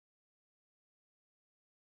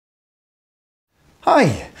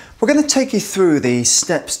Hi, we're going to take you through the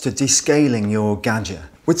steps to descaling your Gaggia.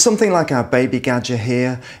 With something like our baby Gaggia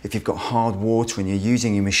here, if you've got hard water and you're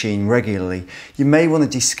using your machine regularly, you may want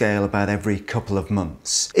to descale about every couple of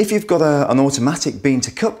months. If you've got an automatic bean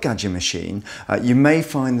to cup Gaggia machine, you may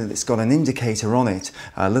find that it's got an indicator on it,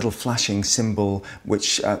 a little flashing symbol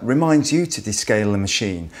which reminds you to descale the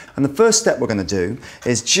machine. And the first step we're going to do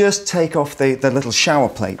is just take off the little shower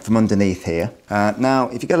plate from underneath here. Now,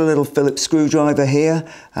 if you've got a little Phillips screwdriver here,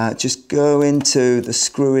 just go into the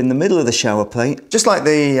screw in the middle of the shower plate, just like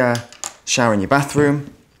the shower in your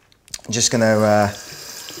bathroom. I'm just going to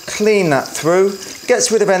clean that through.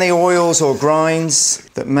 Gets rid of any oils or grinds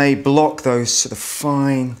that may block those sort of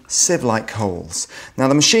fine sieve-like holes. Now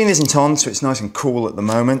the machine isn't on, so it's nice and cool at the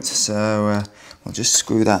moment, so I'll just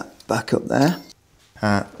screw that back up there.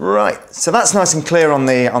 Right, so that's nice and clear on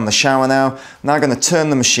the shower now. Now I'm going to turn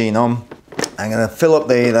the machine on. I'm going to fill up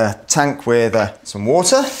the tank with some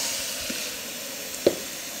water.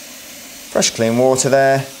 Fresh clean water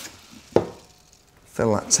there.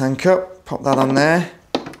 Fill that tank up, pop that on there.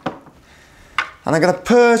 And I'm going to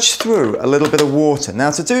purge through a little bit of water.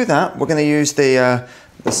 Now to do that, we're going to use the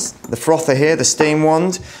frother here, the steam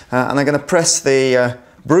wand, and I'm going to press the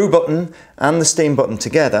brew button and the steam button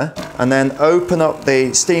together, and then open up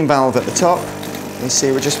the steam valve at the top. You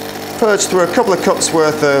see, we just purge through a couple of cups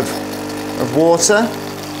worth of water.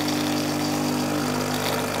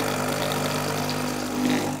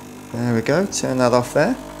 There we go, turn that off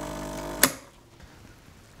there.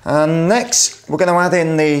 And next we're going to add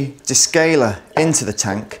in the descaler into the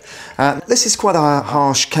tank. This is quite a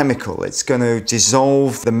harsh chemical. It's going to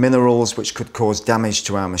dissolve the minerals which could cause damage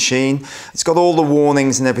to our machine. It's got all the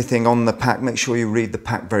warnings and everything on the pack. Make sure you read the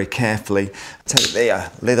pack very carefully. Take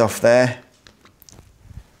the lid off there.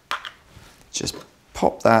 Just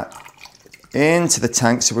pop that into the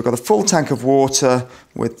tank. So we've got a full tank of water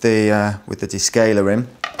with the descaler in.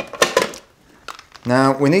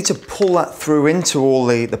 Now we need to pull that through into all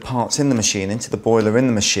the parts in the machine, into the boiler in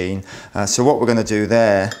the machine. So what we're going to do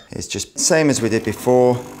there is just same as we did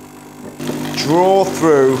before, draw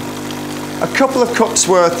through a couple of cups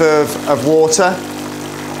worth of water.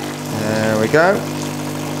 There we go.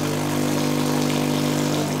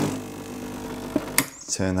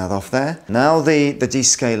 Turn that off there. Now the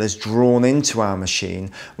descaler's drawn into our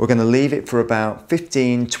machine, we're going to leave it for about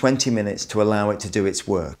 15-20 minutes to allow it to do its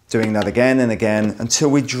work. Doing that again and again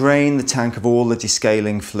until we drain the tank of all the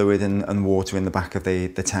descaling fluid and water in the back of the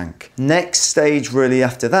tank. Next stage really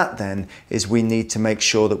after that then is we need to make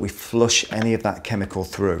sure that we flush any of that chemical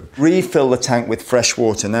through. Refill the tank with fresh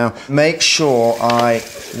water. Now make sure I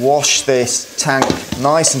wash this tank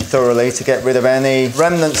nice and thoroughly to get rid of any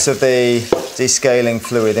remnants of the descaling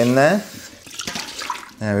fluid in there.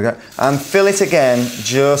 There we go. And fill it again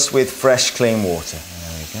just with fresh clean water.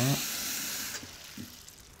 There we go.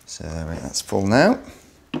 So that's full now.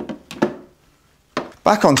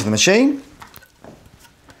 Back onto the machine.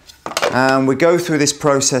 And we go through this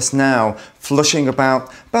process now, flushing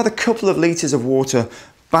about a couple of litres of water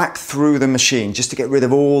back through the machine just to get rid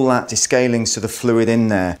of all that descaling sort of fluid in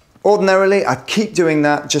there. Ordinarily, I'd keep doing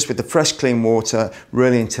that just with the fresh clean water,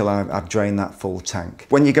 really until I've drained that full tank.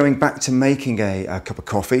 When you're going back to making a cup of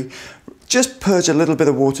coffee, just purge a little bit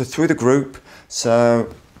of water through the group,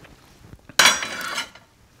 so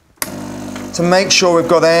to make sure we've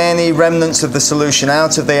got any remnants of the solution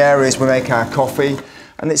out of the areas we make our coffee.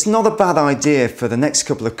 And it's not a bad idea for the next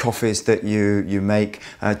couple of coffees that you make,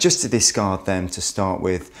 just to discard them to start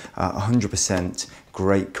with 100%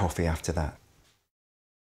 great coffee after that.